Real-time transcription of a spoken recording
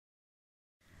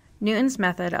Newton's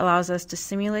method allows us to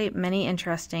simulate many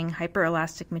interesting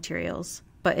hyperelastic materials,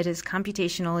 but it is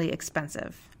computationally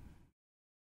expensive.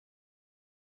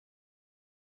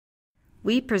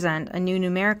 We present a new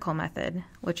numerical method,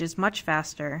 which is much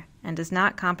faster and does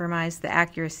not compromise the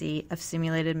accuracy of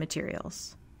simulated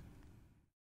materials.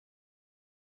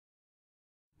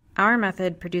 Our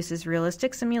method produces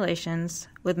realistic simulations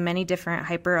with many different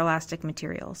hyperelastic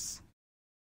materials.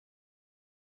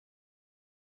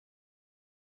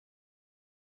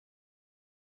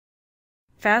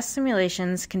 Fast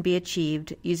simulations can be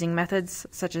achieved using methods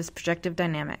such as projective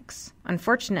dynamics.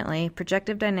 Unfortunately,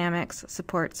 projective dynamics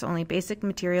supports only basic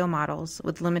material models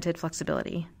with limited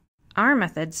flexibility. Our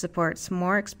method supports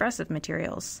more expressive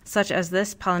materials, such as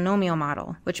this polynomial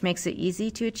model, which makes it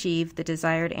easy to achieve the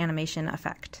desired animation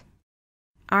effect.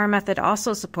 Our method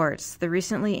also supports the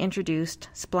recently introduced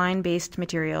spline-based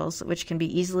materials, which can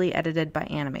be easily edited by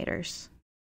animators.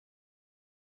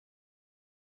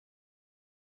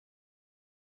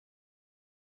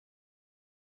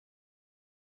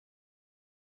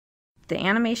 The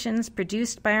animations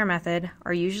produced by our method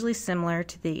are usually similar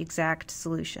to the exact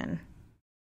solution.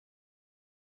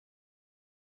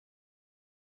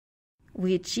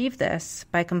 We achieve this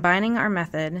by combining our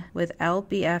method with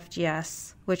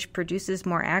LBFGS, which produces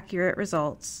more accurate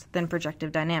results than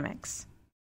projective dynamics.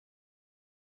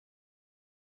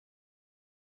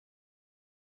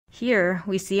 Here,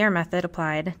 we see our method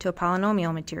applied to a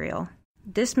polynomial material.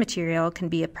 This material can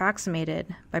be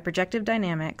approximated by projective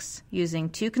dynamics using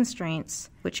two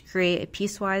constraints which create a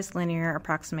piecewise linear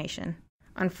approximation.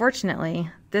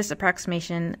 Unfortunately, this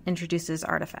approximation introduces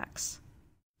artifacts.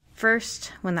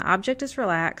 First, when the object is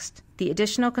relaxed, the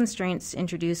additional constraints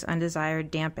introduce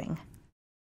undesired damping.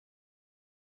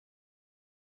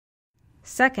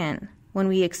 Second, when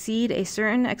we exceed a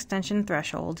certain extension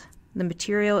threshold, the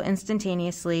material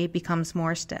instantaneously becomes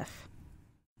more stiff.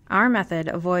 Our method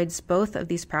avoids both of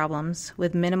these problems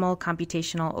with minimal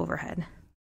computational overhead.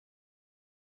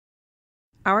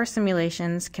 Our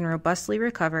simulations can robustly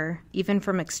recover even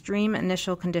from extreme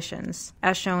initial conditions,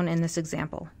 as shown in this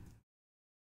example.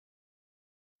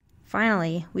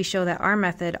 Finally, we show that our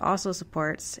method also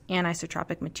supports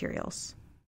anisotropic materials.